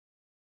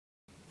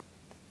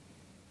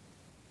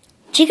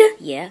Chica?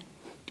 Yeah.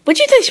 What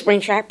do you think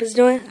Springtrap is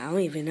doing? I don't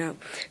even know.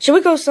 Should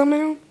we go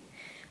summon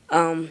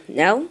him?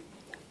 No.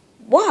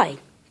 Why?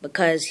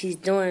 Because he's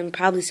doing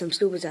probably some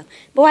stupid stuff.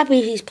 But why if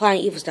he's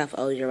plotting evil stuff?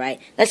 Oh, you're right.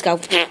 Let's go.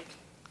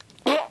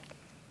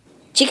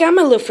 Chica, I'm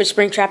gonna look for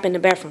Springtrap in the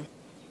bathroom.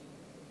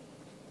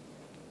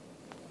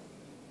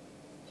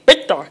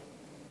 Victor!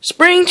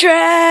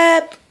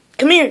 Springtrap!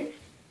 Come here.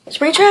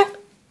 Springtrap?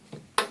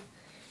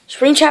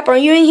 Springtrap, are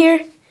you in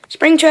here?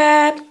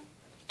 Springtrap!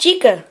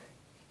 Chica!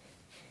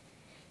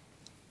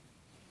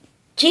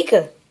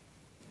 Chica!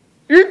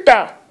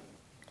 Rita!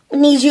 We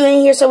need you in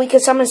here so we can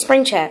summon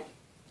Springtrap.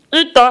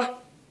 Rita!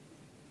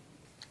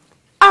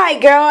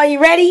 Alright, girl, are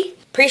you ready?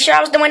 Pretty sure I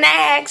was doing the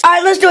axe.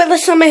 Alright, let's do it.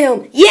 Let's summon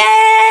him.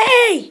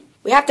 Yay!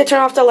 We have to turn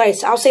off the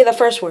lights. I'll say the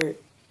first word.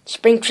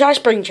 Springtrap,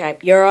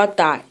 Springtrap, you're a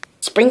thought.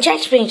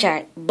 Springtrap,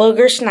 Springtrap,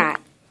 booger snot.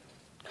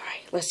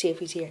 Alright, let's see if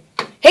he's here.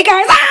 Hey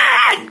guys!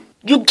 Ah!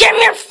 You gave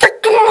me a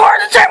freaking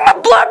heart attack. My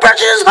blood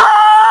pressure is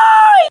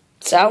high!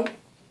 So?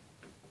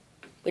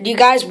 What do you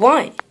guys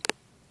want?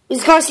 We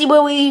just gonna see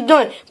what we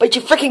doing. But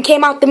you freaking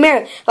came out the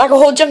mirror like a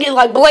whole junkie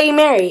like Bloody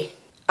Mary.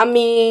 I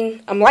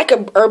mean, I'm like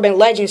an urban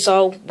legend,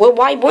 so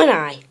why wouldn't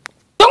I?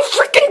 Don't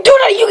freaking do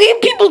that! You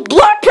get people's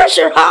blood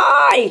pressure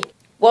high!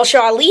 Well,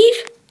 shall I leave?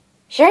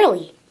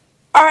 Surely.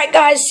 Alright,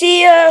 guys,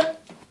 see ya!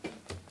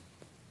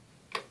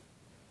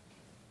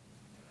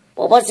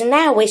 Well, wasn't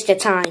that a waste of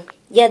time?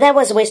 Yeah, that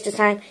was a waste of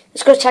time.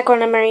 Let's go check on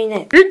the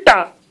marionette.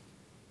 Rita!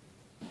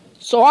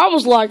 So I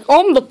was like,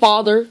 I'm the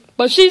father,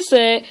 but she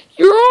said,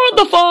 you're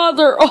the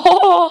father!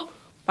 Oh!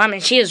 I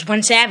mean, she is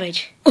one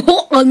savage.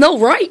 Oh, I know,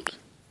 right?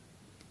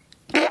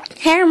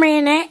 Hey,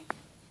 marionette.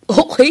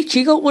 Oh, hey,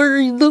 Chico, what are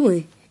you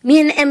doing? Me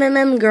and the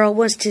MMM girl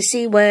wants to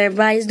see what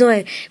everybody's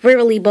doing. We're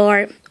really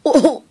bored.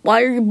 Oh,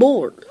 why are you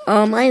bored?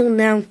 I don't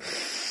know.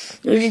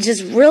 We're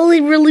just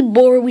really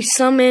bored. We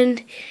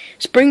summoned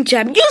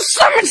Springtrap. You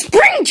summoned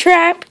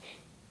Springtrap?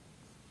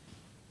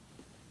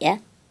 Yeah.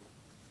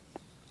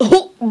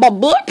 Oh, my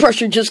blood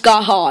pressure just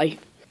got high.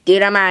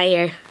 Dude, I'm out of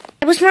here.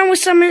 What's wrong with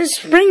summoning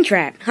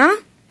Springtrap, huh?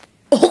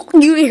 Oh,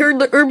 you ain't heard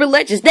the urban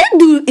legends. That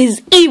dude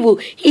is evil.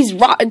 He's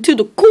rotten to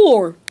the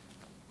core.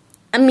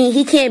 I mean,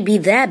 he can't be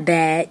that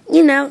bad.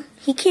 You know,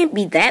 he can't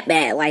be that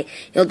bad. Like,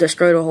 he'll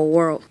destroy the whole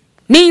world.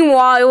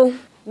 Meanwhile,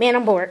 man,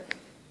 I'm bored.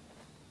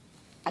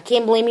 I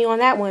can't blame you on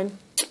that one.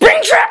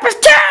 Springtrap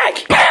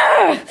attack!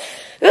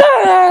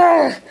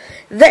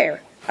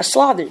 There, I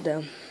slaughtered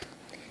them.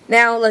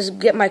 Now, let's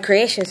get my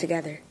creations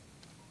together.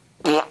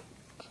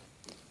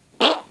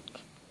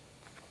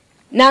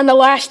 Now, the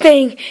last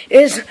thing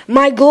is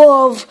my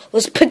glove.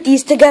 Let's put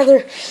these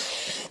together.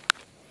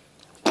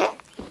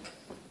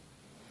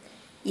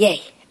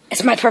 Yay,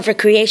 it's my perfect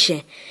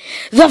creation.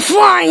 The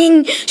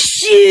flying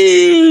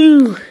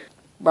shoe!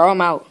 Bro,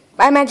 I'm out.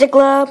 Bye, Magic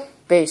Glove.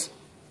 Peace.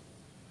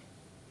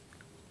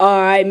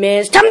 Alright,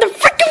 man, it's time to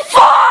freaking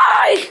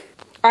fly!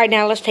 Alright,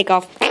 now let's take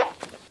off.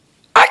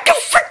 I can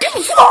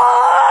freaking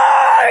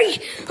fly!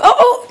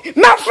 Uh-oh,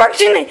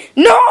 malfunction!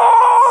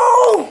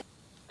 No!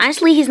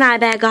 Honestly, he's not a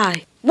bad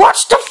guy.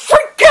 Watch the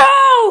freak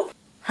out!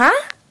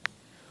 Huh?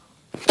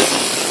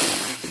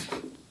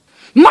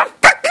 My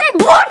freaking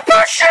blood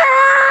pressure!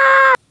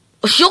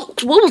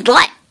 Shucks, what was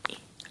that?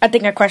 I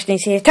think our question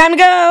is here. Time to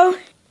go!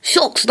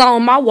 Shucks, not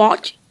on my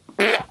watch.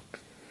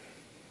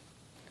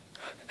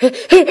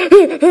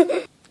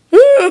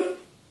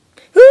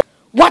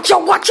 Watch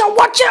out, watch out,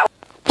 watch out!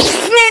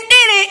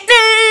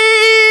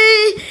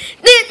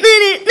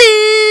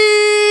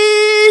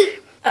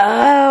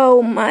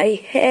 Oh, my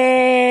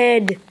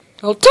head.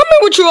 Oh, tell me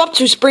what you're up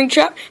to,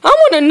 Springtrap. I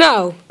want to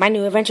know. My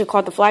new adventure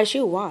called the Fly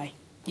Shoe. Why?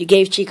 You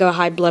gave Chica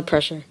high blood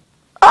pressure.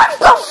 I've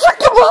got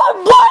freaking high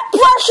blood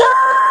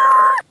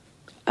pressure!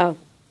 Oh.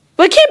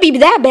 Well, it can't be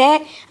that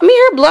bad. I mean,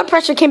 her blood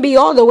pressure can be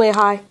all the way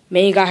high.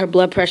 Man, you got her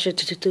blood pressure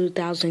to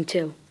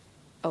 2002.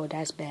 Oh,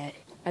 that's bad.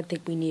 I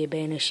think we need to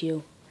banish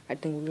you. I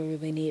think we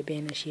really need to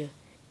banish you.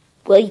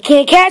 Well, you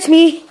can't catch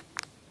me.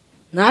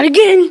 Not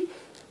again.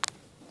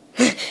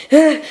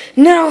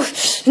 No.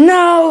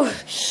 No.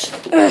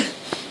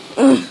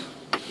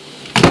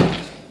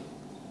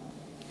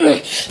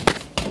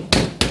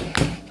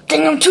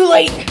 Dang, I'm too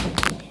late.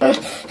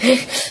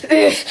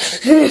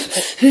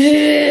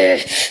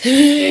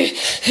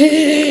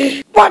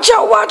 Watch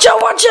out, watch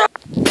out, watch out.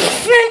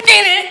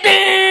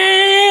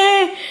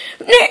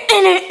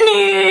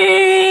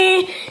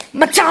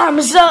 My time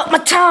is up, my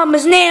time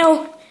is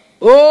now.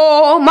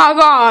 Oh my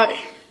god.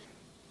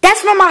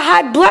 That's not my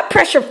high blood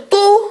pressure,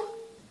 fool.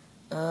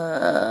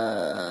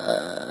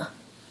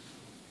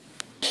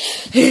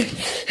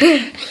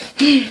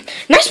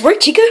 Nice work,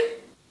 Chica.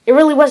 It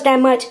really was that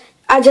much.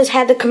 I just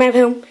had to command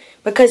him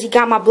because he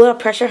got my blood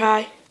pressure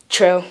high.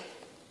 True.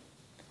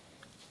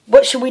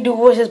 What should we do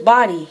with his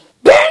body?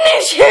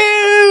 Banish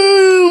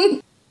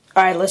him!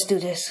 Alright, let's do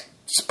this.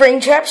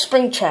 Springtrap,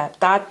 Springtrap,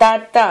 dot,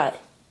 dot, dot.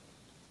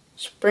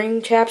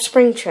 Springtrap,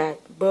 Springtrap,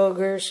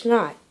 booger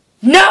snot.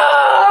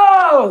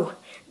 No!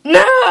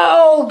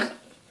 No!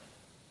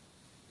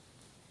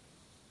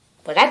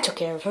 Well, that took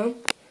care of him.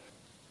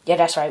 Yeah,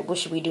 that's right. What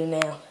should we do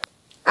now?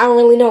 I don't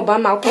really know, but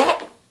I'm out.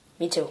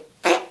 Me too.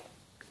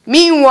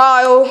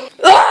 Meanwhile...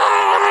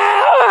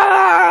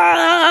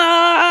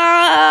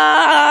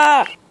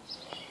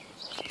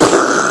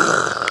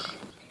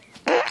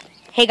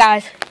 Hey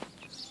guys.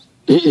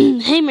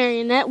 Hey,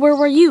 Marionette, where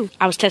were you?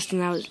 I was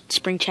testing out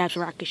Springtrap's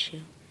rocket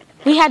ship.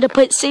 We had to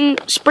put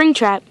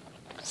Springtrap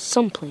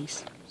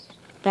someplace.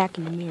 Back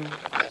in the mirror.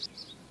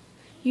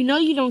 You know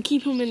you don't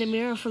keep him in the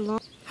mirror for long.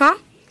 Huh?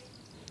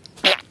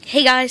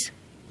 Hey guys.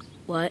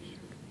 What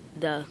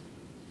the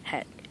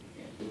heck?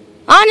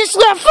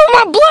 Honestly, I feel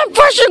my blood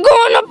pressure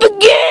going up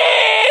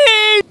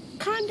again!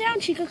 Calm down,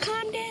 Chica,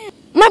 calm down.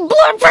 My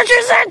blood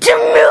pressure's at 2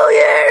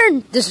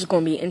 million! This is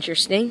gonna be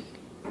interesting.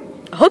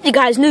 I hope you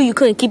guys knew you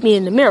couldn't keep me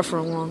in the mirror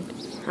for long.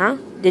 Huh?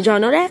 Did y'all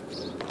know that?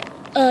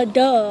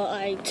 Duh,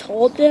 I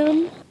told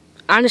them.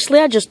 Honestly,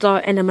 I just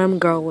thought NMM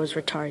girl was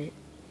retarded.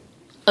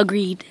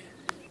 Agreed.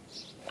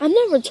 I'm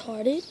not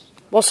retarded.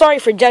 Well, sorry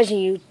for judging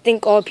you.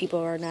 Think all people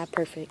are not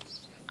perfect.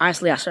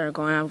 Honestly, I started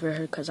going over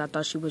her because I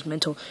thought she was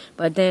mental.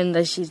 But then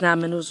she's not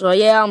mental. So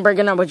yeah, I'm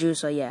breaking up with you.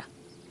 So yeah.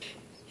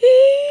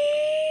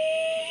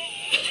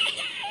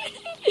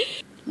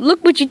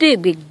 Look what you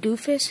did, big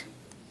doofus.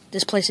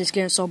 This place is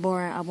getting so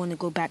boring. I want to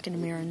go back in the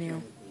mirror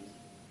now.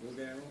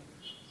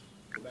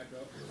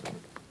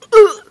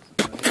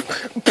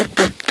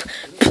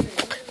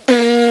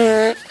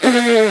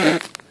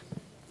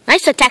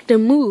 Nice attack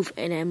and move.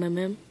 And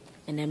MMM.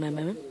 And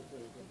MMM.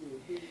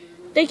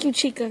 Thank you,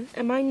 Chica.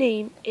 And my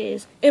name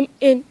is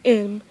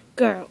MNM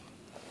Girl.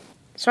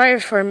 Sorry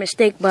for a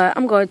mistake, but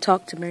I'm going to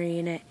talk to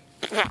Marionette.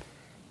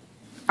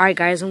 Alright,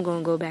 guys, I'm going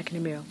to go back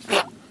in the mirror.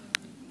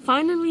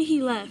 Finally,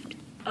 he left.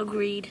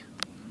 Agreed.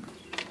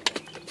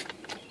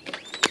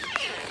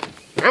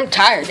 I'm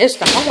tired this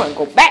time. I want to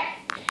go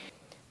back.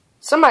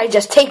 Somebody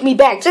just take me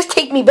back. Just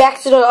take me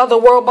back to the other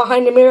world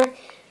behind the mirror.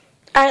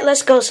 Alright,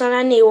 let's go, son.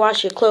 I need to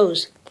wash your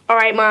clothes.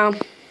 Alright, Mom.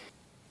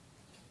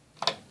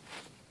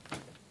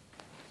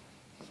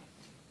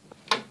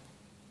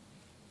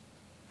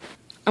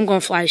 I'm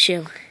going to fly the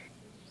ship.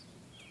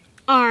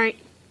 Alright.